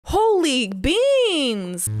Daily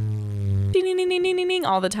beans. Ding, ding, ding, ding, ding, ding,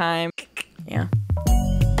 all the time. Yeah.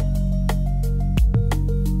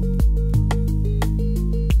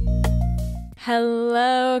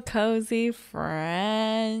 Hello, cozy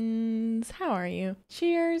friends. How are you?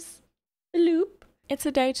 Cheers. Loop. It's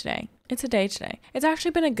a day today. It's a day today. It's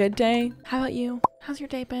actually been a good day. How about you? How's your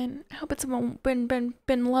day been? I hope it's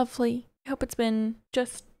been lovely. I hope it's been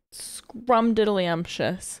just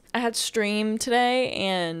scrumdiddlyumptious. I had stream today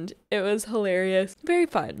and it was hilarious. Very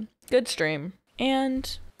fun. Good stream.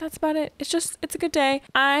 And that's about it. It's a good day.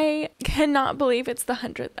 I cannot believe it's the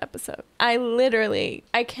 100th episode. I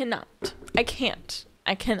cannot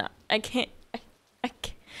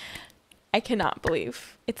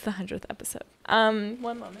believe it's the 100th episode.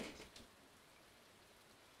 One moment.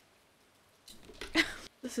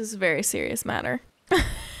 This is a very serious matter.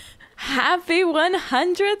 Happy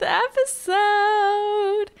 100th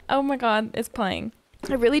episode! Oh my god, it's playing.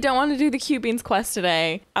 I really don't want to do the Q-Beans quest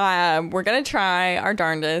today. We're gonna try our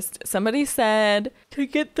darndest. Somebody said to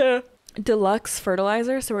get the deluxe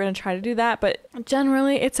fertilizer, so we're gonna try to do that, but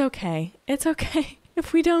generally it's okay. It's okay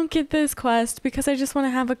if we don't get this quest, because I just want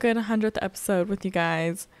to have a good 100th episode with you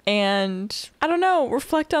guys. And I don't know,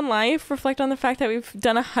 reflect on life, reflect on the fact that we've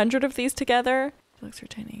done 100 of these together. Deluxe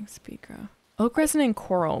retaining, speed grow. Oak resin and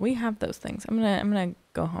coral, we have those things. I'm gonna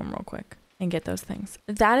go home real quick and get those things.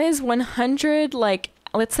 That is 100, like,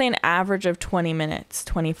 let's say an average of 20 minutes,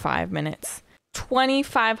 25 minutes,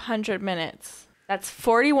 2,500 minutes. That's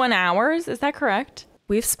 41 hours. Is that correct?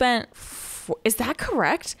 We've spent, is that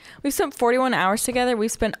correct? We've spent 41 hours together.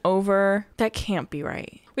 We've spent over, that can't be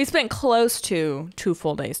right. We spent close to 2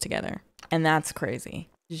 full days together. And that's crazy.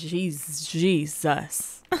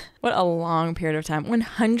 Jesus. What a long period of time.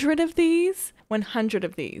 100 of these.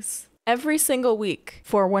 Every single week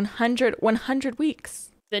for 100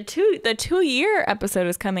 weeks. The 2-year episode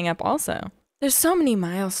is coming up also. There's so many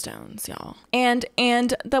milestones, y'all. And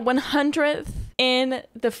the 100th in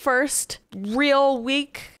the first real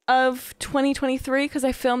week of 2023, because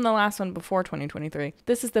I filmed the last one before 2023.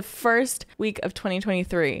 This is the first week of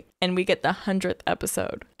 2023, and we get the 100th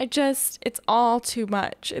episode. It's all too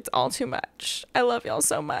much. It's all too much. I love y'all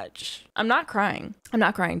so much. I'm not crying. I'm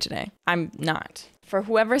not crying today. I'm not. For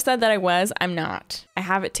whoever said that I was, I'm not. I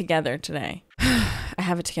have it together today. I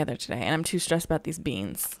have it together today, and I'm too stressed about these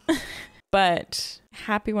beans. But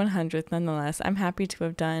happy 100th nonetheless. I'm happy to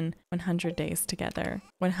have done 100 days together.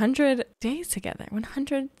 100 days together.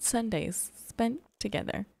 100 Sundays spent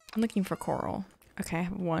together. I'm looking for coral. Okay, I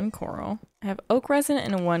have 1 coral. I have oak resin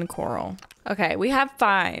and 1 coral. Okay, we have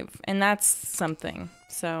 5, and that's something.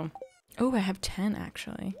 So, oh, I have 10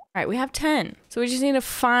 actually. All right, we have 10. So we just need to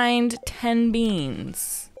find 10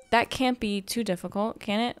 beans. That can't be too difficult,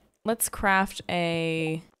 can it? Let's craft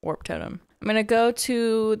a warp totem. I'm gonna go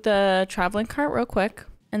to the traveling cart real quick,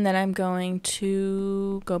 and then I'm going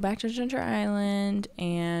to go back to Ginger Island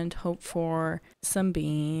and hope for some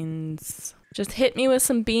beans. Just hit me with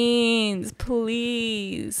some beans,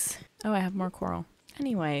 please. Oh, I have more coral.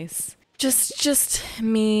 Anyways, just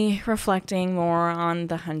me reflecting more on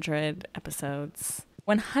the 100 episodes.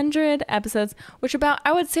 100 episodes, which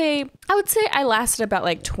I would say I lasted about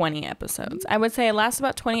like 20 episodes. I would say I lasted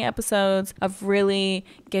about 20 episodes of really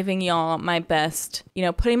giving y'all my best,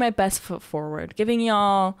 putting my best foot forward, giving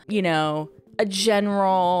y'all, a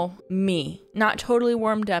general me, not totally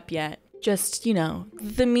warmed up yet. Just,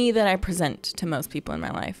 the me that I present to most people in my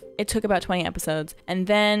life. It took about 20 episodes. And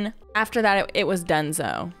then after that, it was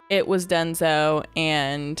donezo. It was donezo,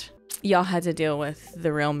 and y'all had to deal with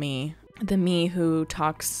the real me. The me who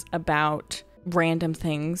talks about random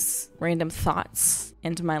things, random thoughts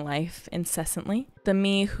into my life incessantly. The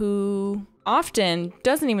me who often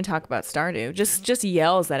doesn't even talk about Stardew, just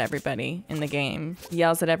yells at everybody in the game.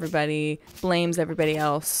 Yells at everybody, blames everybody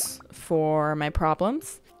else for my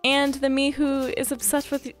problems. And the me who is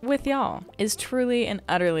obsessed with y'all, is truly and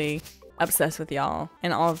utterly obsessed with y'all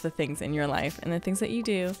and all of the things in your life and the things that you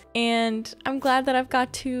do. And I'm glad that I've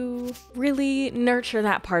got to really nurture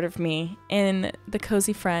that part of me in the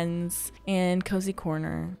Cozy Friends and Cozy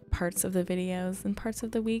Corner parts of the videos and parts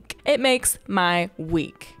of the week. It makes my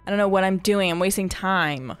week. I don't know what I'm doing. I'm wasting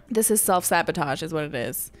time. This is self-sabotage is what it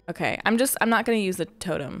is. Okay, I'm not gonna use the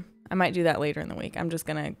totem. I might do that later in the week. I'm just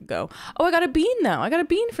gonna go. Oh, I got a bean though. I got a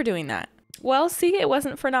bean for doing that. Well, see, it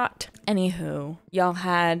wasn't for naught. Anywho, y'all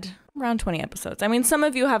had around 20 episodes. I mean, some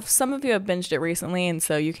of you have binged it recently, and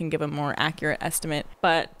so you can give a more accurate estimate,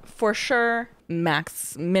 but for sure,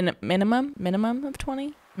 minimum of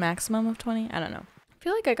 20, maximum of 20. I don't know. I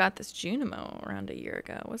feel like I got this Junimo around a year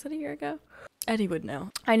ago. Was it a year ago? Eddie would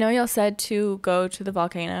know. I know y'all said to go to the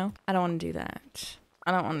volcano. I don't want to do that.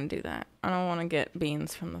 I don't want to do that. I don't want to get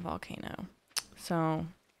beans from the volcano. So,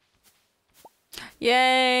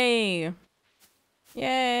 yay!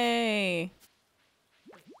 Yay!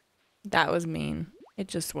 That was mean. It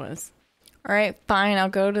just was. All right, fine. I'll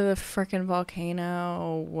go to the frickin'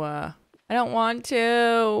 volcano. I don't want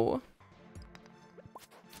to.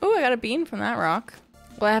 Oh, I got a bean from that rock.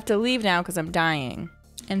 Well, I have to leave now because I'm dying.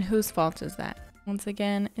 And whose fault is that? Once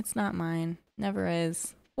again, it's not mine. Never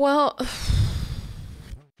is. Well,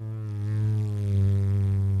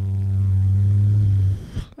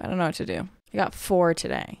 I don't know what to do. I got 4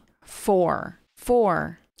 today. 4.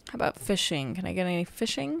 How about fishing? Can I get any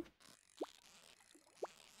fishing?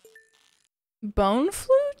 Bone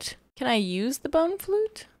flute? Can I use the bone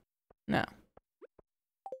flute? No.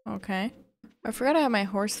 Okay. I forgot I have my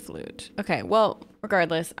horse flute. Okay, well,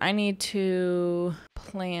 regardless, I need to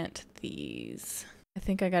plant these. I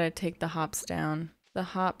think I gotta take the hops down. The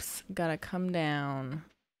hops gotta come down.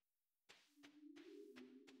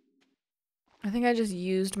 I think I just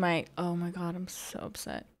used my, oh my god, I'm so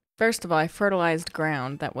upset. First of all, I fertilized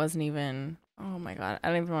ground that wasn't even, oh my god, I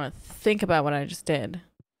don't even want to think about what I just did.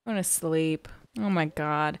 I'm gonna sleep. Oh my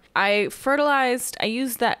god. I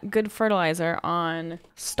used that good fertilizer on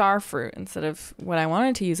starfruit instead of what I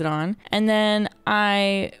wanted to use it on. And then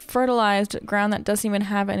I fertilized ground that doesn't even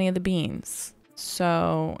have any of the beans.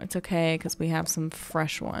 So it's okay because we have some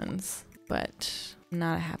fresh ones, but I'm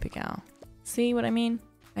not a happy gal. See what I mean?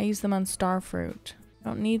 I use them on starfruit. I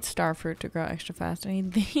don't need starfruit to grow extra fast. I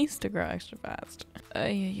need these to grow extra fast.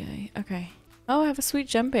 Okay. Oh, I have a sweet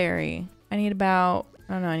gem berry. I need about,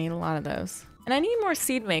 I don't know, I need a lot of those. And I need more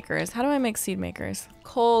seed makers. How do I make seed makers?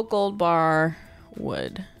 Coal, gold bar,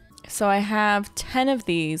 wood. So I have 10 of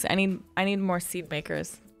these. I need more seed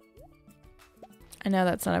makers. I know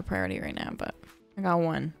that's not a priority right now, but I got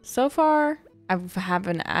 1. So far, I have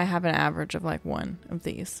an average of like 1 of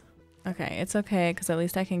these. Okay, it's okay, because at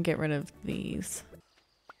least I can get rid of these.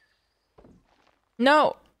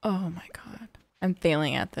 No! Oh my god. I'm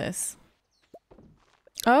failing at this.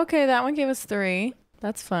 Okay, that one gave us 3.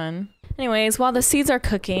 That's fun. Anyways, while the seeds are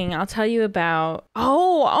cooking, I'll tell you about...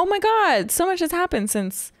 Oh my god! So much has happened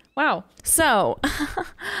since... Wow. So,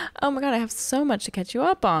 oh my god, I have so much to catch you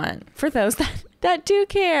up on. For those that do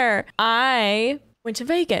care. I went to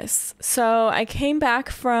Vegas. So I came back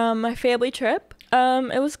from my family trip.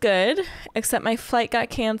 It was good, except my flight got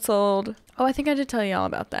canceled. Oh, I think I did tell you all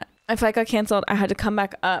about that. My flight got canceled. I had to come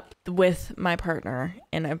back up with my partner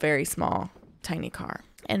in a very small, tiny car.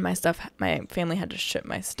 And my family had to ship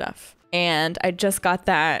my stuff. And I just got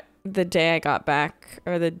that the day I got back,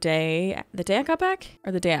 or the day I got back,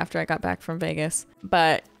 or the day after I got back from Vegas.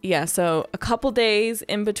 But yeah, so a couple days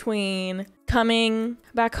in between coming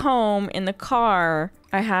back home in the car,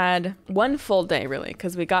 I had 1 full day really,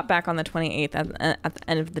 because we got back on the 28th at the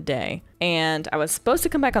end of the day. And I was supposed to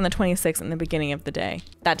come back on the 26th in the beginning of the day.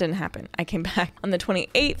 That didn't happen. I came back on the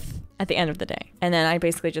 28th at the end of the day. And then I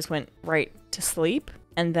basically just went right to sleep,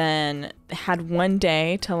 and then had 1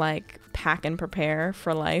 day to like pack and prepare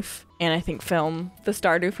for life, and I think film the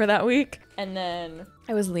Stardew for that week. And then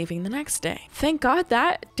I was leaving the next day. Thank God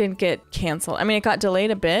that didn't get canceled. I mean, it got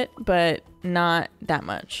delayed a bit, but not that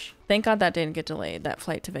much. Thank God that didn't get delayed, that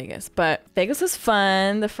flight to Vegas. But Vegas was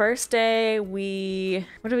fun. The first day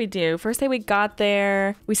what did we do? First day we got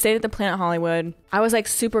there, we stayed at the Planet Hollywood. I was like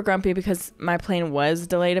super grumpy because my plane was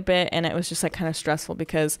delayed a bit, and it was just like kind of stressful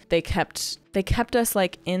because they kept us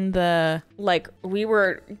like in the, like we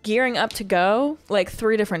were gearing up to go like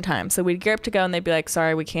 3 different times. So we'd gear up to go and they'd be like,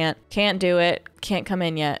 sorry, we can't do it, can't come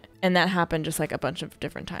in yet. And that happened just like a bunch of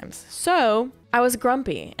different times. So I was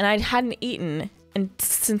grumpy, and I hadn't eaten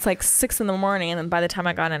since like 6 in the morning, and then by the time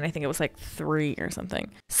I got in, I think it was like 3 or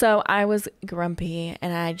something. So I was grumpy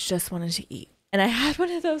and I just wanted to eat. And I had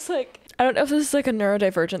one of those, like, I don't know if this is like a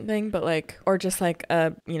neurodivergent thing, but like, or just like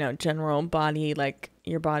a, general body, like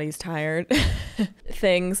your body's tired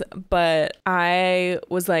things. But I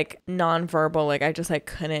was like nonverbal, like I just like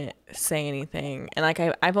couldn't say anything. And like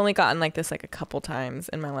I've only gotten like this like a couple times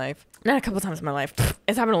in my life. Not a couple times in my life.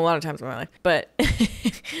 It's happened a lot of times in my life. But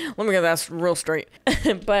let me get that real straight.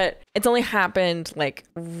 But it's only happened like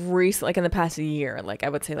recently, like in the past year. Like I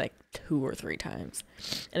would say like 2 or 3 times.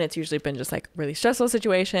 And it's usually been just like really stressful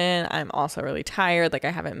situation. I'm also really tired. Like I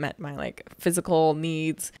haven't met my like physical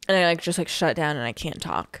needs. And I like just like shut down and I can't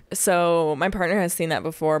talk. So my partner has seen that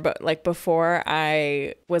before. But like before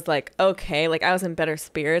I was like, okay, like I was in better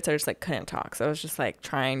spirits. I just like couldn't talk. So I was just like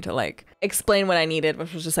trying to like explain what I needed,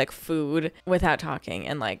 which was just like food without talking.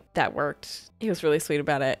 And like that worked. He was really sweet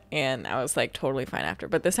about it. And I was like totally fine after.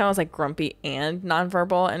 But this time I was like grumpy and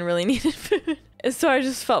nonverbal and really needed food. So I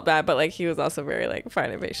just felt bad, but like he was also very like fine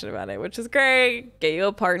and patient about it, which is great. Get you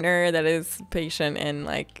a partner that is patient and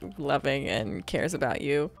like loving and cares about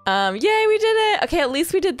you. Yay, we did it. Okay, at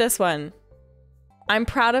least we did this one. I'm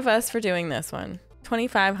proud of us for doing this one.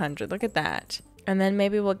 2,500. Look at that. And then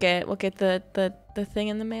maybe we'll get the thing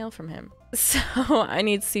in the mail from him. So I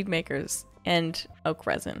need seed makers and oak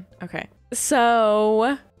resin. Okay.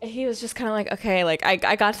 So he was just kind of like, okay, like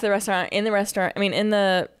I got to the restaurant.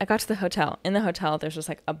 I got to the hotel. In the hotel, there's just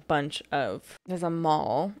like there's a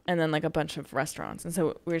mall and then like a bunch of restaurants. And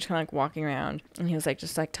so we were just kind of like walking around and he was like,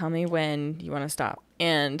 just like, tell me when you want to stop.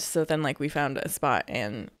 And so then like we found a spot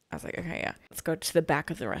and I was like, okay, yeah, let's go to the back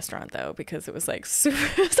of the restaurant though, because it was like super,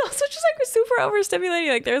 it was also just like super overstimulating.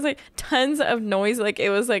 Like there was like tons of noise. Like it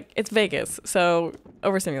was like, it's Vegas. So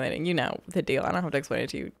overstimulating, you know the deal. I don't have to explain it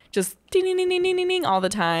to you. Just ding, ding, ding, ding, ding, ding, ding all the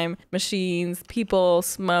time. Machines, people,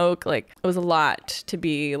 smoke. Like it was a lot to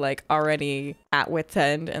be like already at wit's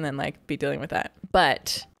end and then like be dealing with that.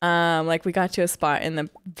 But like we got to a spot in the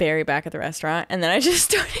very back of the restaurant and then I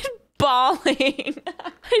just started bawling.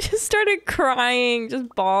 I just started crying,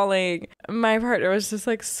 just bawling. My partner was just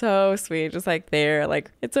like so sweet, just like there, like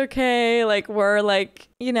it's okay, like we're like,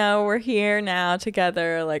 you know, we're here now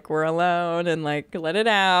together, like we're alone and like let it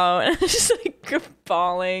out. And just like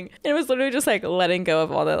bawling. And it was literally just like letting go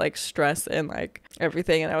of all that like stress and like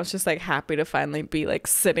everything. And I was just like happy to finally be like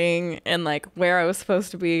sitting and like where I was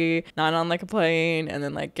supposed to be, not on like a plane, and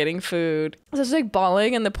then like getting food. So I was just like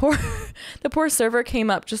bawling and the poor server came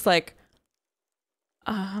up just like,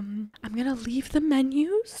 I'm gonna leave the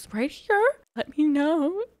menus right here. Let me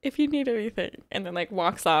know if you need anything. And then like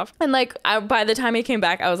walks off. And like by the time he came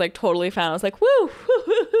back, I was like totally fine. I was like, woo, woo,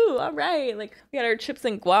 woo, woo, all right. Like we got our chips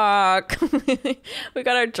and guac. We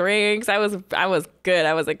got our drinks. I was good.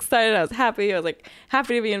 I was excited. I was happy. I was like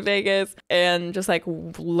happy to be in Vegas and just like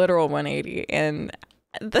literal 180. And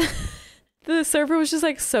the server was just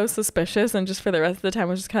like so suspicious, and just for the rest of the time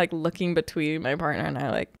was just kind of like looking between my partner and I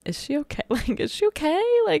like, is she okay? Like, is she okay?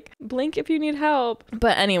 Like, blink if you need help.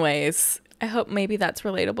 But anyways, I hope maybe that's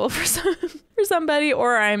relatable for somebody,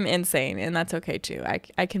 or I'm insane and that's okay too.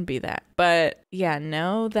 I can be that. But yeah,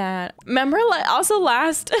 know that. Remember also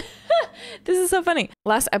last, this is so funny.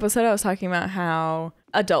 Last episode I was talking about how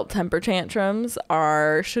adult temper tantrums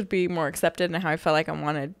should be more accepted and how I felt like I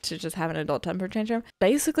wanted to just have an adult temper tantrum.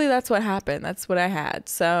 Basically, that's what happened. That's what I had.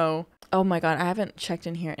 So, oh my God, I haven't checked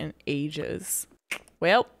in here in ages.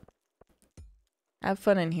 Well, have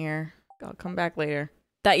fun in here. I'll come back later.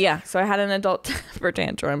 So I had an adult temper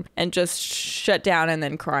tantrum and just shut down and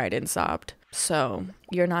then cried and sobbed. So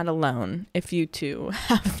you're not alone if you too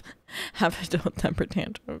have adult temper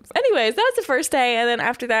tantrums. Anyways, that was the first day. And then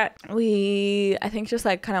after that, I think just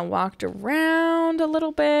like kind of walked around a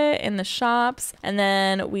little bit in the shops. And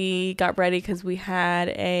then we got ready because we had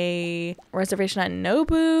a reservation at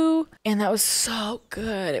Nobu. And that was so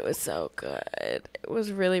good. It was so good. It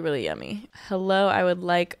was really, really yummy. Hello, I would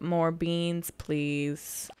like more beans,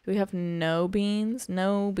 please. Do we have no beans?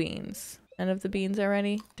 No beans. None of the beans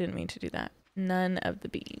already? Didn't mean to do that. None of the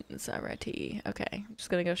beans already. Okay, I'm just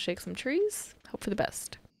gonna go shake some trees. Hope for the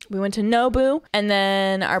best. We went to Nobu, and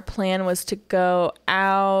then our plan was to go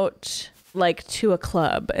out like to a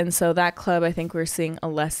club. And so that club, I think we were seeing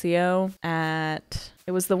Alessio at,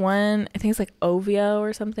 it was the one, I think it's like Ovia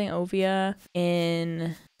or something, Ovia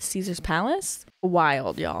in Caesar's Palace.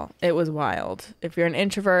 Wild, y'all. It was wild. If you're an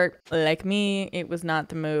introvert like me, it was not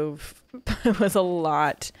the move. It was a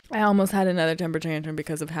lot. I almost had another temper tantrum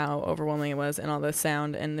because of how overwhelming it was and all the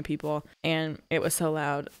sound and the people, and it was so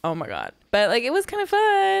loud. Oh my God. But like it was kind of fun,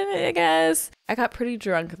 I guess. I got pretty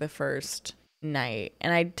drunk the first night,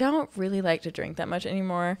 and I don't really like to drink that much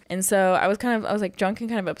anymore, and so I was like drunk and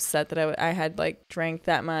kind of upset that I had like drank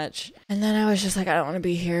that much. And then I was just like, I don't want to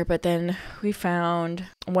be here. But then we found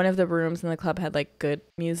one of the rooms in the club had like good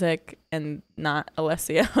music and not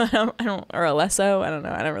Alessio. Or Alesso, I don't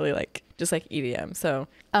know, I don't really like just like EDM. So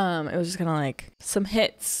it was just kind of like some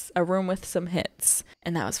hits, a room with some hits,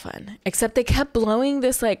 and that was fun. Except they kept blowing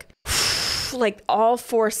this like all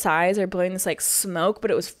four sides are blowing this like smoke,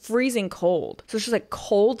 but it was freezing cold. So it's just like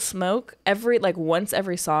cold smoke once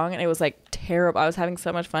every song, and it was like terrible. I was having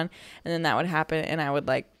so much fun, and then that would happen and I would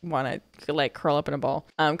like want to like curl up in a ball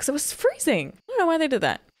because it was freezing. I don't know why they did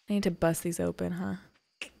that. I need to bust these open, huh?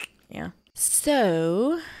 Yeah.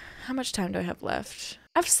 So how much time do I have left?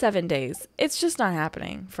 I have 7 days. It's just not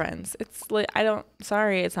happening, friends. It's not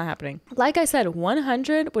happening. Like I said,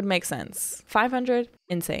 100 would make sense. 500,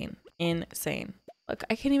 insane. Look,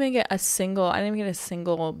 I didn't even get a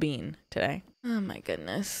single bean today. Oh my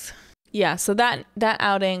goodness. Yeah, so that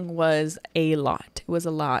outing was a lot. It was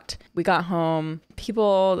a lot. We got home.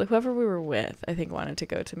 People, whoever we were with, I think wanted to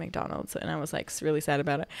go to McDonald's, and I was like really sad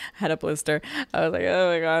about it. I had a blister. I was like,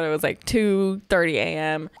 oh my God. It was like 2:30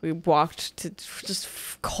 a.m. We walked to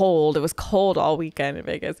just cold. It was cold all weekend in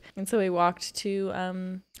Vegas. And so we walked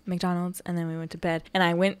to McDonald's, and then we went to bed. And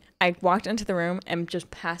I walked into the room and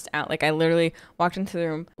just passed out. Like I literally walked into the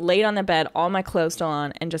room, laid on the bed, all my clothes still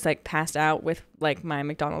on, and just like passed out with like my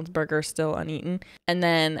McDonald's burger still uneaten. And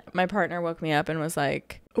then my partner woke me up and was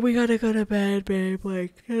like, we gotta go to bed, babe,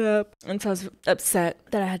 like get up. And so I was upset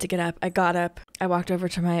that I had to get up. I got up, I walked over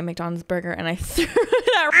to my McDonald's burger, and I threw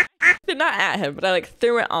it not at him, but I like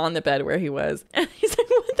threw it on the bed where he was. And he's like,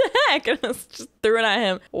 what the heck? And I was just threw it at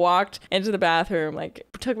him, walked into the bathroom, like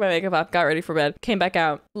took my makeup off, got ready for bed, came back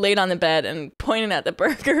out, laid on the bed and pointed at the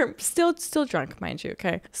burger. Still drunk, mind you,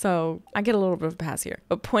 okay? So I get a little bit of a pass here,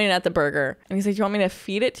 but pointed at the burger. And he's like, do you want me to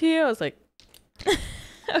feed it to you? I was like,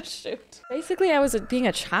 oh shoot. Basically, I was being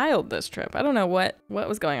a child this trip. I don't know what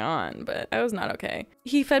was going on, but I was not okay.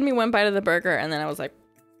 He fed me one bite of the burger, and then I was like,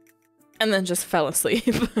 and then just fell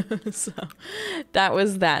asleep. So that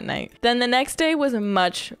was that night. Then the next day was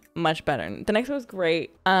much, much better. The next day was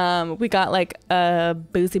great. We got like a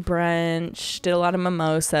boozy brunch, did a lot of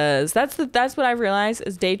mimosas. That's what I realized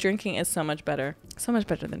is day drinking is so much better. So much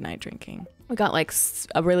better than night drinking. We got like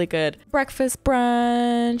a really good breakfast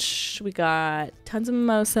brunch. We got tons of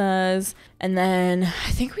mimosas. And then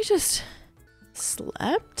I think we just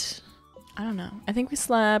slept. I don't know. I think we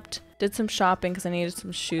slept, did some shopping because I needed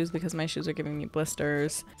some shoes because my shoes are giving me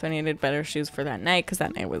blisters. So I needed better shoes for that night because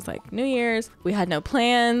that night was like New Year's. We had no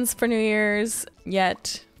plans for New Year's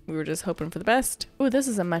yet. We were just hoping for the best. Oh, this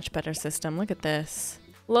is a much better system. Look at this.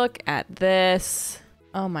 Look at this.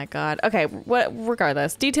 Oh my God. Okay,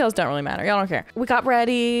 regardless, details don't really matter. Y'all don't care. We got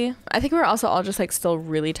ready. I think we were also all just like still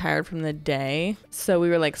really tired from the day. So we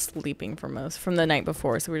were like sleeping from the night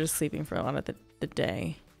before. So we were just sleeping for a lot of the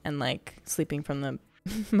day and like sleeping from the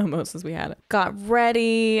mimosas we had. Got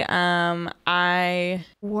ready. I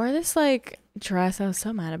wore this like dress. I was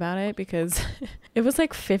so mad about it because it was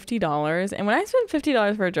like $50. And when I spend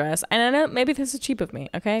 $50 for a dress, and I know maybe this is cheap of me,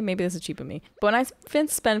 okay? Maybe this is cheap of me. But when I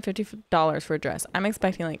spend $50 for a dress, I'm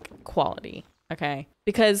expecting like quality, okay?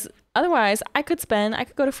 Because otherwise I could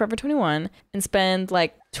go to Forever 21 and spend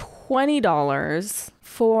like $20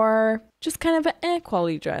 for just kind of an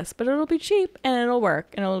quality dress, but it'll be cheap and it'll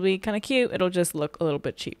work and it'll be kind of cute. It'll just look a little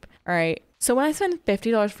bit cheap. All right. So when I spend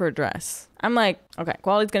 $50 for a dress, I'm like, okay,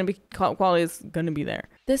 quality's gonna be there.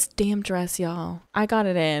 This damn dress, y'all, I got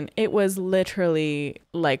it in. It was literally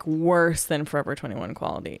like worse than Forever 21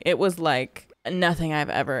 quality. It was like nothing I've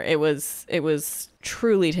ever. It was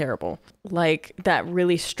truly terrible. Like that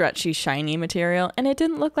really stretchy, shiny material. And it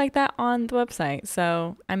didn't look like that on the website.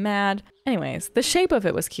 So I'm mad. Anyways, the shape of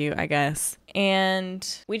it was cute, I guess. And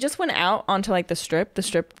we just went out onto like the strip. The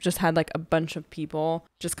strip just had like a bunch of people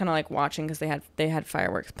just kind of like watching because they had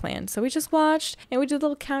fireworks planned. So we just watched and we did a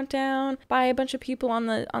little countdown by a bunch of people on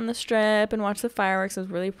the strip and watched the fireworks. It was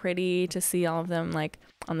really pretty to see all of them like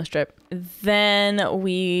on the strip. Then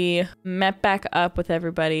we met back up with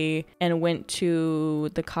everybody and went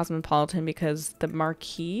to the Cosmopolitan because the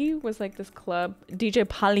Marquee was like this club. DJ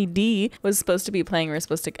Polly D was supposed to be playing. We were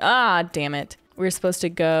supposed to, damn it. We were supposed to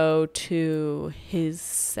go to his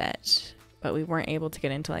set, but we weren't able to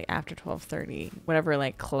get into like after 12:30. Whatever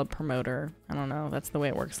like club promoter, I don't know, that's the way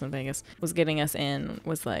it works in Vegas, was getting us in,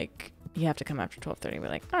 was like, you have to come after 12:30. We're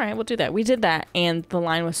like, all right, we'll do that. We did that, and the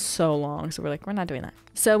line was so long, so we're like, we're not doing that.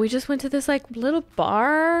 So we just went to this like little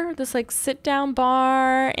bar, this like sit down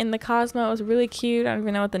bar in the Cosmo. It was really cute. I don't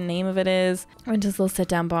even know what the name of it is. I went to this little sit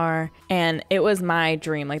down bar, and it was my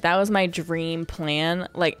dream. Like that was my dream plan.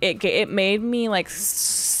 Like it made me like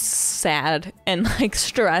sad and like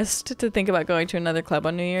stressed to think about going to another club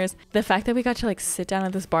on New Year's. The fact that we got to like sit down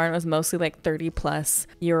at this bar and it was mostly like 30+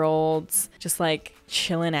 year olds just like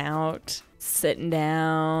chilling out, sitting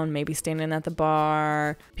down, maybe standing at the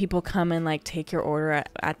bar. People come and like take your order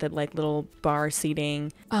at the like little bar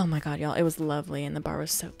seating. Oh my God, y'all, it was lovely and the bar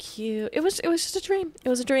was so cute. It was just a dream. It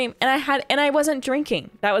was a dream. And I wasn't drinking.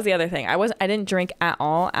 That was the other thing. I didn't drink at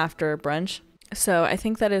all after brunch. So I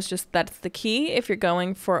think that's the key if you're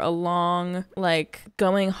going for a long, like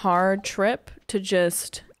going hard trip, to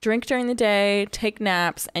just drink during the day, take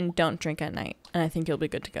naps, and don't drink at night. And I think you'll be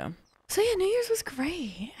good to go. So yeah, New Year's was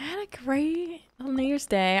great. I had a great little New Year's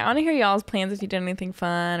Day. I want to hear y'all's plans if you did anything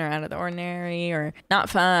fun or out of the ordinary or not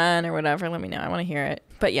fun or whatever. Let me know. I want to hear it.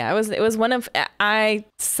 But yeah, it was one of, I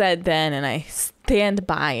said then, and I stand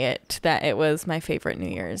by it, that it was my favorite New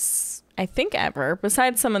Year's I think ever,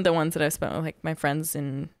 besides some of the ones that I spent with like my friends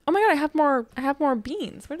in, oh my God, I have more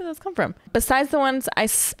beans. Where did those come from? Besides the ones I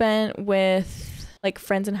spent with like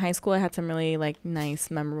friends in high school, I had some really like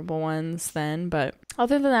nice, memorable ones then. But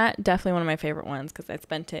other than that, definitely one of my favorite ones because I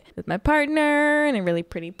spent it with my partner in a really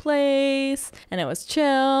pretty place and it was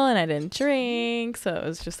chill and I didn't drink. So it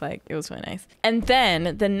was just like, it was really nice. And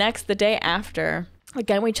then the day after,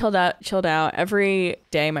 again, we chilled out every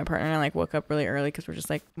day. My partner and I like woke up really early because we're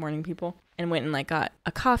just like morning people and went and like got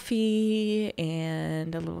a coffee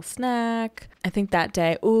and a little snack. I think that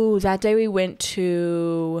day we went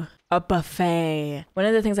to a buffet. One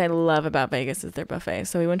of the things I love about Vegas is their buffet.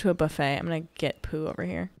 So we went to a buffet. I'm going to get poo over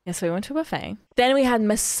here. Yeah, so we went to a buffet. Then we had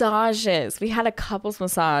massages. We had a couples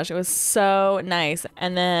massage. It was so nice.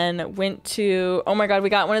 And then went to, oh my God, we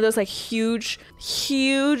got one of those like huge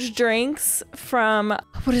drinks from,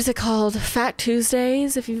 what is it called? Fat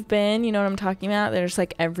Tuesdays. If you've been, you know what I'm talking about. They're just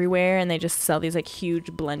like everywhere and they just sell these like huge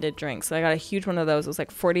blended drinks. So I got a huge one of those. It was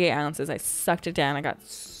like 48 ounces. I sucked it down. I got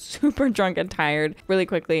super drunk and tired really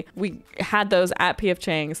quickly. We had those at PF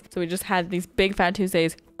Chang's. So we just had these big Fat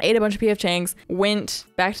Tuesdays, ate a bunch of PF Chang's, went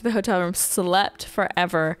back to the hotel room, slept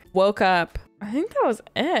forever, woke up. I think that was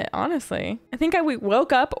it, honestly. I think we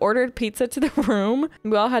woke up, ordered pizza to the room.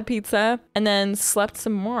 We all had pizza and then slept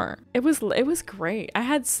some more. It was great.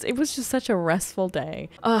 It was just such a restful day.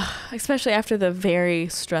 Especially after the very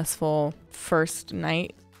stressful first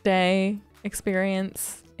night day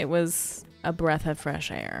experience. It was a breath of fresh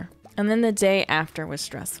air. And then the day after was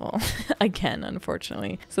stressful again,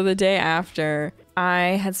 unfortunately. So the day after,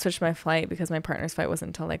 I had switched my flight because my partner's flight wasn't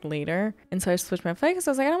until like later. And so I switched my flight because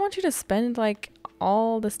I was like, I don't want you to spend like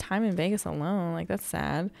all this time in Vegas alone. Like, that's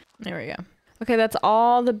sad. There we go. Okay, that's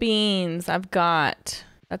all the beans I've got.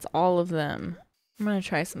 That's all of them. I'm gonna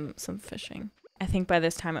try some fishing. I think by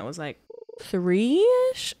this time it was like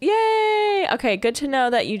 3-ish. Yay! Okay, good to know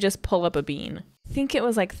that you just pull up a bean. I think it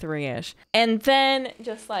was like 3-ish. And then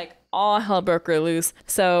just like all hell broke loose.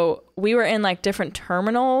 So we were in like different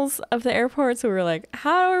terminals of the airport. So we were like,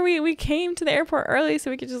 how are we came to the airport early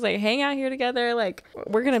so we could just like hang out here together. Like,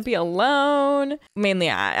 we're going to be alone. Mainly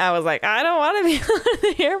I was like, I don't want to be alone at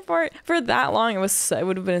the airport for that long. It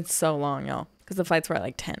would have been so long, y'all. Because the flights were at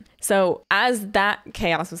like 10. So as that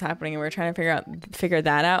chaos was happening and we were trying to figure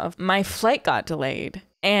that out, my flight got delayed.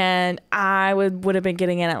 And I would have been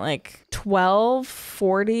getting in at like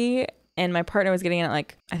 12:40 and my partner was getting in at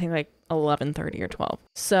like, I think like 11:30 or 12.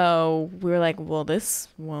 So we were like, well, this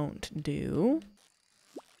won't do.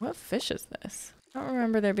 What fish is this? I don't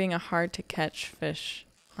remember there being a hard to catch fish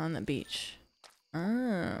on the beach.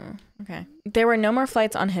 Oh, okay. There were no more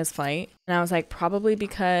flights on his flight. And I was like, probably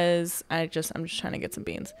because I'm just trying to get some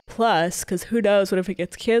beans. Plus, because who knows what if it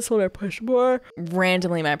gets canceled or pushed more.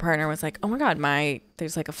 Randomly, my partner was like, oh my God,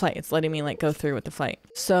 there's like a flight. It's letting me like go through with the flight.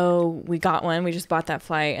 So we got one. We just bought that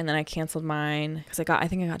flight and then I canceled mine because I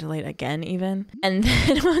think I got delayed again even. And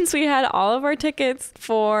then once we had all of our tickets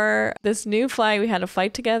for this new flight, we had a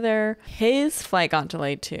flight together. His flight got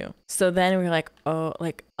delayed too. So then we were like, oh,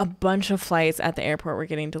 like a bunch of flights at the airport were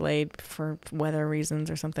getting delayed for weather reasons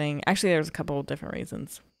or something. Actually, there was a couple of different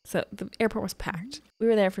reasons. So the airport was packed. We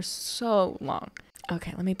were there for so long.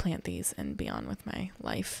 Okay, let me plant these and be on with my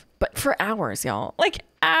life. But for hours, y'all. Like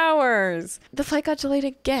hours. The flight got delayed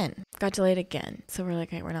again. So we're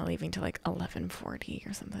like, hey, we're not leaving till like 11:40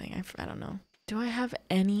 or something. I don't know. Do I have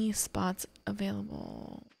any spots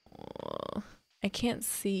available? I can't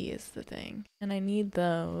see is the thing. And I need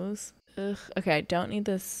those. Ugh. Okay, I don't need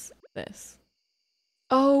this.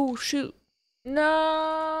 Oh, shoot.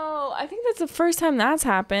 No. I think that's the first time that's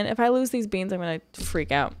happened. If I lose these beans, I'm going to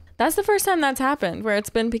freak out. That's the first time that's happened where it's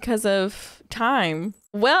been because of time.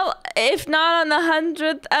 Well, if not on the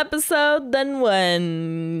 100th episode, then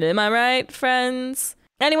when? Am I right, friends?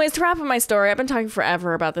 Anyways, to wrap up my story, I've been talking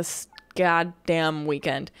forever about this goddamn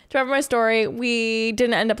weekend. To wrap up my story, we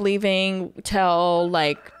didn't end up leaving till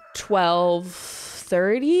like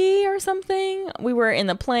 12:30 or something. We were in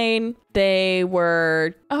the plane. They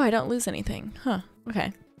were... Oh, I don't lose anything. Huh.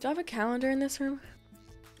 Okay. Do I have a calendar in this room?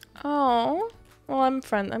 Oh. Well, I'm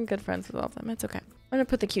good friends with all of them. It's okay. I'm gonna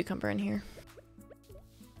put the cucumber in here.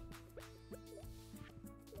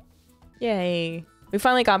 Yay. We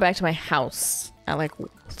finally got back to my house at like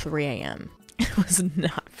 3 a.m. It was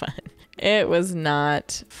not fun. It was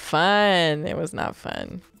not fun.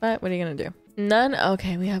 But what are you gonna do? None?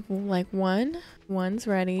 Okay, we have like one. One's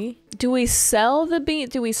ready. Do we sell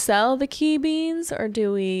the key beans or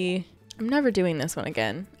do we... I'm never doing this one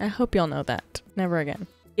again. I hope y'all know that. Never again.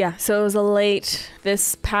 Yeah, so it was a late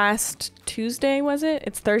this past Tuesday, was it?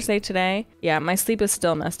 It's Thursday today. Yeah, my sleep is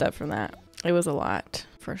still messed up from that. It was a lot.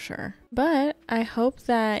 for sure. But I hope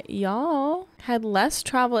that y'all had less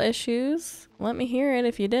travel issues. Let me hear it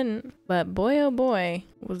if you didn't. But boy, oh boy,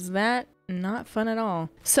 was that not fun at all.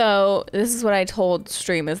 So this is what I told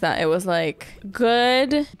Stream, is that it was like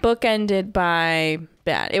good bookended by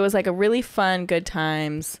bad. It was like a really fun good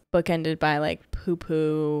times bookended by like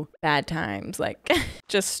poo bad times, like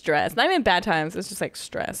just stress. Not even bad times, it's just like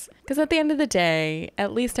stress. Because at the end of the day,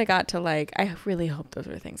 at least I got to like, I really hope those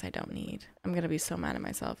are things I don't need. I'm gonna be so mad at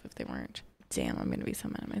myself if they weren't. Damn, I'm gonna be so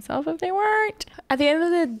mad at myself if they weren't. At the end of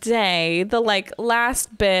the day, the like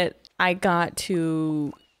last bit I got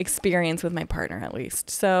to experience with my partner at least.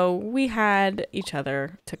 So we had each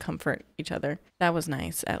other to comfort each other. That was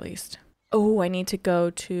nice, at least. Oh, I need to go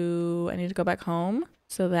back home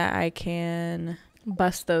so that I can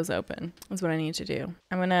bust those open. That's what I need to do.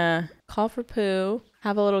 I'm gonna call for Pooh,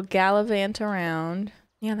 have a little gallivant around.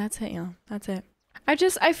 Yeah, that's it, y'all. That's it.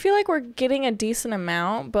 I feel like we're getting a decent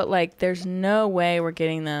amount, but like there's no way we're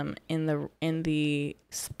getting them in the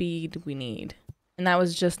speed we need. And that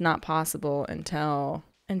was just not possible until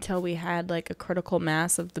we had like a critical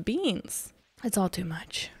mass of the beans. It's all too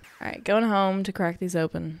much. All right, going home to crack these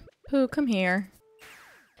open. Pooh, come here.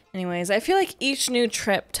 Anyways, I feel like each new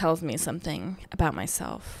trip tells me something about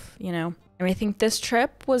myself, you know? And I think this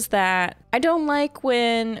trip was that I don't like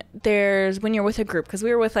when you're with a group, because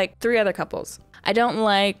we were with like 3 other couples. I don't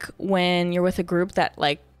like when you're with a group that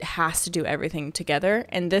like has to do everything together.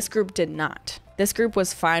 And this group did not. This group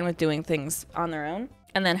was fine with doing things on their own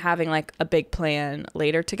and then having like a big plan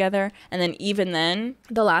later together. And then even then,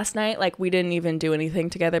 the last night, like we didn't even do anything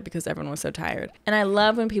together because everyone was so tired. And I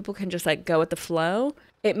love when people can just like go with the flow.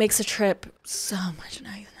 It makes a trip so much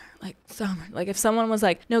nicer. Like so much. Like if someone was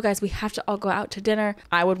like, no guys, we have to all go out to dinner,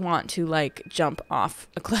 I would want to like jump off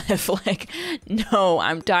a cliff. Like, no,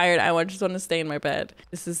 I'm tired. Just want to stay in my bed.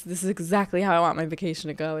 This is exactly how I want my vacation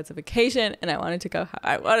to go. It's a vacation and I want it to go how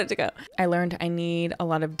I want it to go. I learned I need a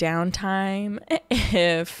lot of downtime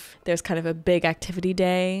if there's kind of a big activity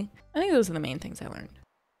day. I think those are the main things I learned.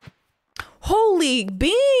 Holy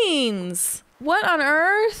beans! What on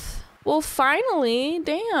earth? Well, finally,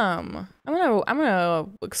 damn. I'm gonna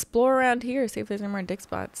explore around here, see if there's any more dig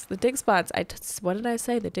spots. The dig spots, what did I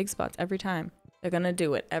say? The dig spots every time. They're gonna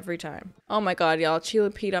do it every time. Oh my God, y'all, Sheila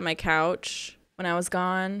peed on my couch when I was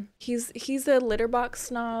gone. He's a litter box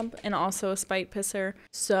snob and also a spite pisser.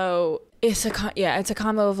 So it's a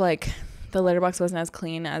combo of like, the litter box wasn't as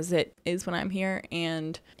clean as it is when I'm here,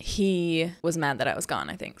 and he was mad that I was gone,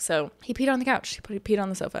 I think. So he peed on the couch. He peed on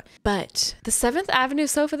the sofa. But the 7th Avenue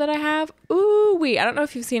sofa that I have, ooh-wee, I don't know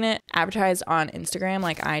if you've seen it advertised on Instagram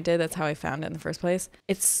like I did. That's how I found it in the first place.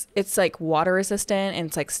 It's like water resistant and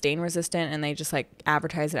it's like stain resistant, and they just like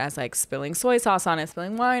advertise it as like spilling soy sauce on it,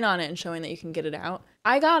 spilling wine on it, and showing that you can get it out.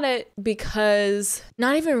 I got it because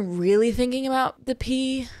not even really thinking about the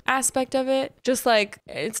pee aspect of it. Just like,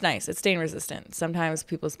 it's nice. It's stain resistant. Sometimes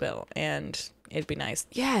people spill and it'd be nice.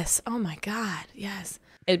 Yes. Oh my God. Yes.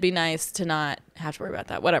 It'd be nice to not have to worry about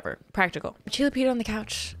that. Whatever. Practical. Sheila peed on the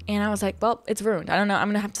couch and I was like, well, it's ruined. I don't know. I'm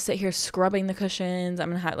going to have to sit here scrubbing the cushions. I'm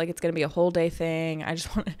going to have it's going to be a whole day thing. I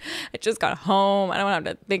just got home. I don't want to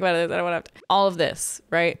have to think about this. I don't want to have to, all of this.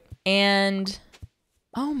 Right. And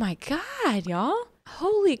oh my God, y'all.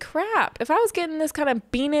 Holy crap. If I was getting this kind of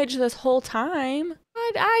beanage this whole time,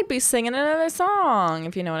 I'd be singing another song,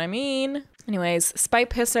 if you know what I mean. Anyways, Spite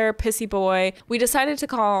Pisser, Pissy Boy. We decided to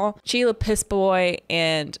call Sheila Piss Boy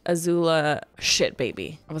and Azula Shit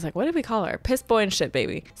Baby. I was like, what did we call her? Piss Boy and Shit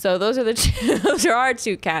Baby. So those are those are our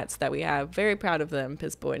 2 cats that we have. Very proud of them,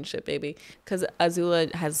 Piss Boy and Shit Baby, because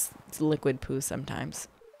Azula has liquid poo sometimes.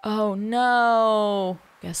 Oh no.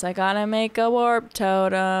 Guess I gotta make a warp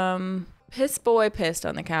totem. Piss Boy pissed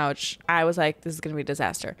on the couch. I was like, this is going to be a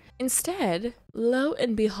disaster. Instead, lo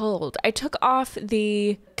and behold, I took off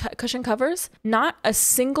the cushion covers. Not a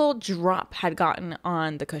single drop had gotten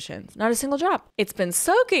on the cushions. Not a single drop. It's been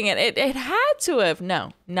soaking it. It had to have.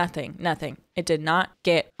 No, nothing. It did not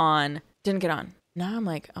get on. Didn't get on. Now I'm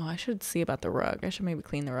like, oh, I should see about the rug. I should maybe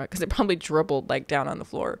clean the rug because it probably dribbled like down on the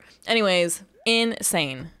floor. Anyways,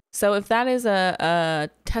 insane. So if that is a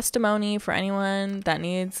testimony for anyone that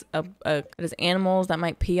needs that is animals that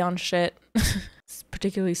might pee on shit,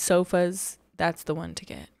 particularly sofas, that's the one to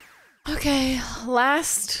get. Okay,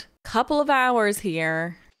 last couple of hours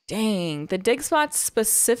here. Dang, the dig spots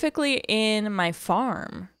specifically in my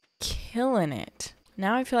farm, killing it.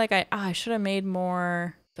 Now I feel like I should have made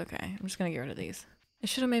more. It's okay, I'm just gonna get rid of these. I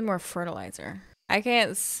should have made more fertilizer. I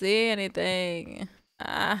can't see anything.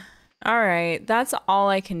 All right, that's all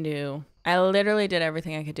I can do. I literally did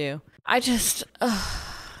everything I could do.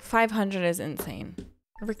 500 is insane.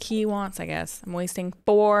 Whatever key he wants, I guess. I'm wasting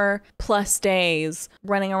 4+ days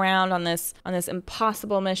running around on this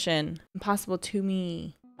impossible mission. Impossible to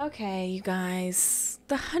me. Okay, you guys,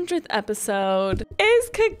 the 100th episode is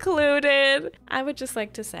concluded. I would just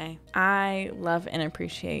like to say, I love and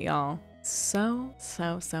appreciate y'all so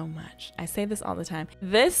much. I say this all the time.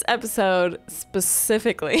 This episode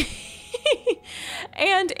specifically,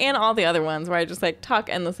 and all the other ones where I just like talk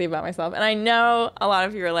endlessly about myself. And I know a lot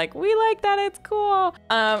of you are like, we like that, it's cool.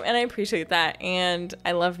 And I appreciate that. And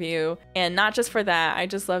I love you. And not just for that, I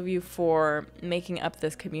just love you for making up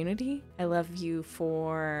this community. I love you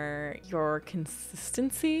for your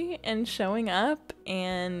consistency and showing up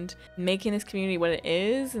and making this community what it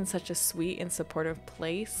is in such a sweet and supportive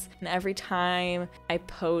place. And every time I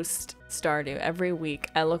post Stardew every week,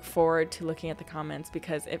 I look forward to looking at the comments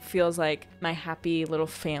because it feels like my happy little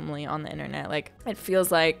family on the internet. Like, it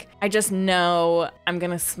feels like I just know I'm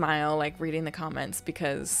gonna smile like reading the comments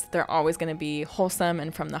because they're always gonna be wholesome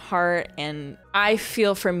and from the heart. And I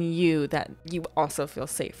feel from you that you also feel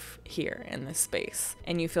safe here in this space,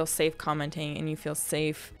 and you feel safe commenting, and you feel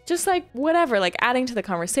safe just like whatever, like adding to the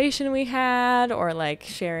conversation we had, or like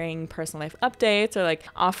sharing personal life updates, or like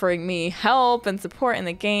offering me help and support in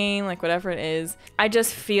the game, like whatever it is. I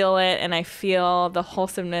just feel it, and I feel the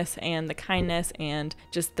wholesomeness and the kindness and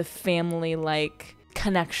just the family like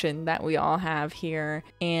connection that we all have here.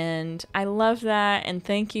 And I love that. And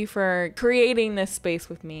thank you for creating this space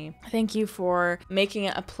with me. Thank you for making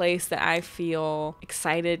it a place that I feel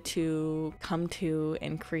excited to come to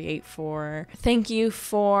and create for. Thank you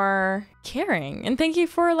for caring, and thank you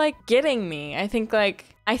for like getting me. I think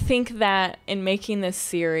that in making this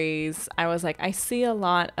series, I was like, I see a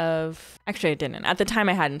lot of, actually I didn't. At the time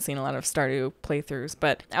I hadn't seen a lot of Stardew playthroughs,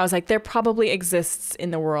 but I was like, there probably exists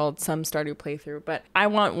in the world some Stardew playthrough, but I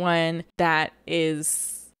want one that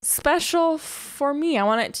is special for me. I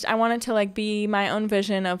want it to like be my own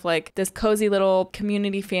vision of like this cozy little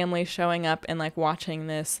community family showing up and like watching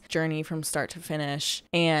this journey from start to finish,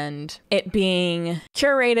 and it being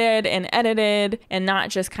curated and edited and not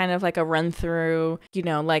just kind of like a run through, you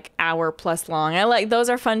know, like hour plus long. I like those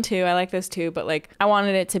are fun too. I like those too, but like I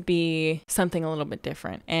wanted it to be something a little bit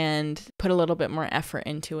different and put a little bit more effort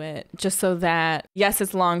into it, just so that yes,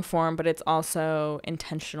 it's long form, but it's also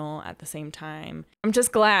intentional at the same time. I'm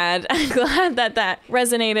just glad that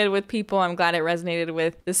resonated with people. I'm glad it resonated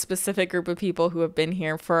with this specific group of people who have been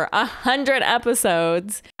here for 100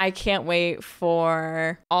 episodes. I can't wait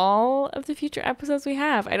for all of the future episodes we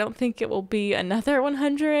have. I don't think it will be another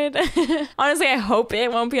 100. Honestly, I hope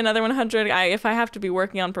it won't be another 100. If I have to be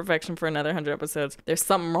working on perfection for another 100 episodes, there's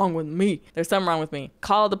something wrong with me.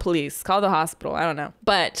 Call the police, call the hospital. I don't know.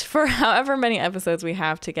 But for however many episodes we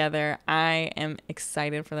have together, I am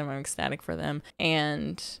excited for them. I'm ecstatic for them.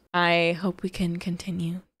 And I hope we can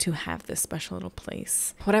continue to have this special little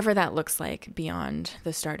place, whatever that looks like beyond the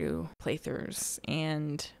Stardew playthroughs.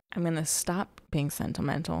 And I'm going to stop being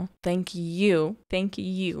sentimental. Thank you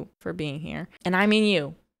for being here. And I mean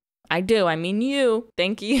you. I mean you.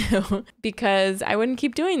 Thank you. Because I wouldn't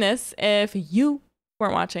keep doing this if you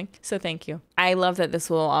weren't watching. So thank you. I love that this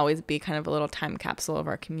will always be kind of a little time capsule of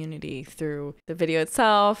our community through the video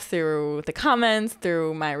itself, through the comments,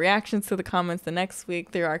 through my reactions to the comments the next week,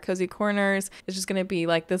 through our cozy corners. It's just going to be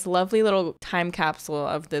like this lovely little time capsule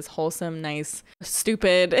of this wholesome, nice,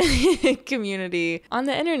 stupid community on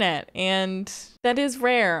the internet. And that is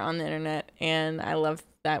rare on the internet. And I love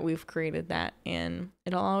that we've created that, and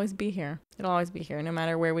it'll always be here. No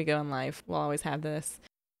matter where we go in life, we'll always have this.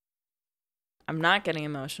 I'm not getting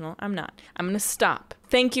emotional. I'm going to stop.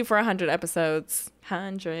 Thank you for 100 episodes.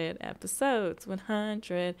 100 episodes.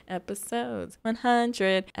 100 episodes.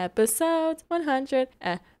 100 episodes. 100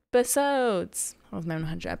 episodes. That was my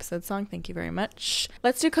 100 episode song. Thank you very much.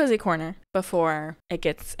 Let's do Cozy Corner before it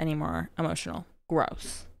gets any more emotional.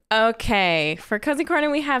 Gross. Okay, for Cozy Corner,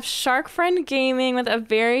 we have Shark Friend Gaming with a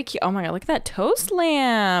very cute, oh my god, look at that toast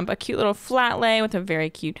lamp. A cute little flat lay with a very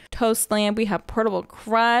cute toast lamp. We have Portable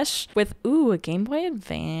Crush with, a Game Boy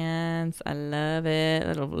Advance. I love it.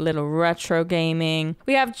 Little retro gaming.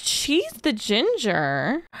 We have Cheese the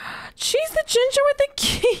Ginger. Cheese the Ginger with a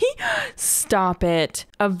key. Stop it.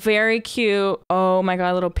 A very cute, oh my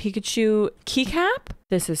god, little Pikachu keycap.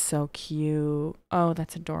 This is so cute. Oh,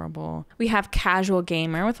 that's adorable. We have Casual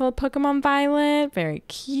Gamer with a little Pokemon Violet. Very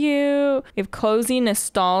cute. We have Cozy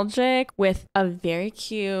Nostalgic with a very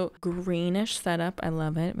cute greenish setup. I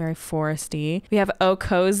love it. Very foresty. We have Oh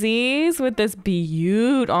Cozies with this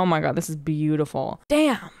oh my god, this is beautiful.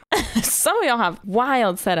 Damn. Some of y'all have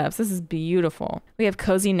wild setups. This is beautiful. We have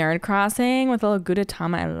Cozy Nerd Crossing with a little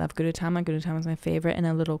Gudetama. I love Gudetama. Gudetama is my favorite. And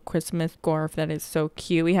a little Christmas Gorf that is so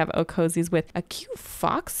cute. We have Cozies with a cute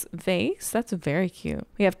fox vase. That's very cute.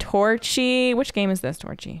 We have Torchy. Which game is this,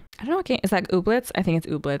 Torchy? I don't know what game. Is that Ooblets? I think it's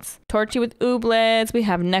Ooblets. Torchy with Ooblets. We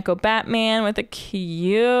have Neko Batman with a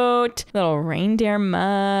cute little reindeer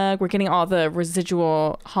mug. We're getting all the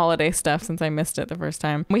residual holiday stuff since I missed it the first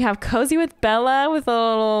time. We have Cozy with Bella with a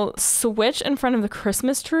little switch in front of the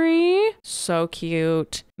Christmas tree. So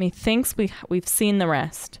cute. Methinks we've seen the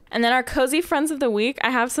rest. And then our Cozy Friends of the Week. I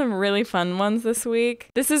have some really fun ones this week.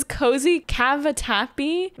 This is Cozy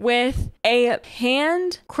Cavatappi with a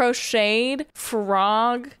hand crocheted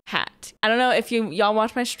frog hat. I don't know if y'all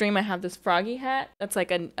watch my stream. I have this froggy hat. That's like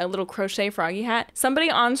a little crochet froggy hat. Somebody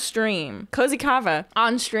on stream, Cozy Kava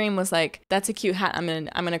on stream was like, that's a cute hat. I'm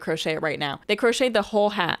gonna crochet it right now. They crocheted the whole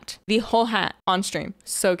hat on stream.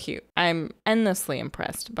 So cute. I'm endlessly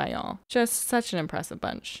impressed by y'all. Just such an impressive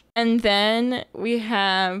bunch. And then we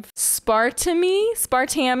have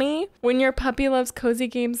Spartami, when your puppy loves cozy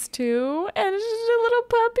games too. And it's just a little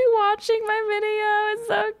puppy watching my video. It's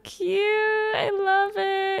so cute. I love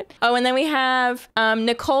it. Oh, and then we have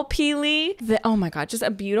Nicole Peely. Oh my God, just a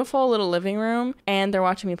beautiful little living room. And they're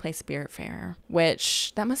watching me play Spiritfarer,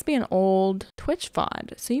 which that must be an old Twitch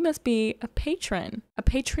VOD. So you must be a patron, a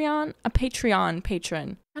Patreon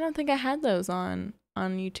patron. I don't think I had those on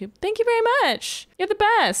YouTube. Thank you very much. You're the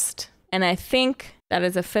best. And I think that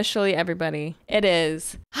is officially everybody. It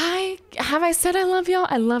is. Have I said I love y'all?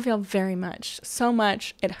 I love y'all very much. So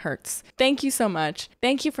much. It hurts. Thank you so much.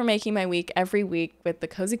 Thank you for making my week every week with the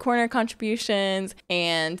Cozy Corner contributions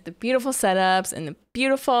and the beautiful setups and the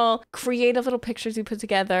beautiful creative little pictures you put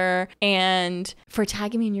together, and for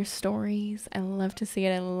tagging me in your stories. I love to see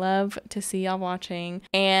it. I love to see y'all watching.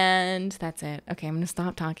 And that's it. Okay, I'm going to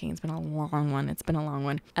stop talking. It's been a long one.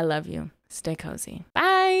 I love you. Stay cozy.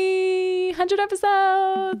 Bye. 100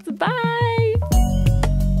 episodes. Bye.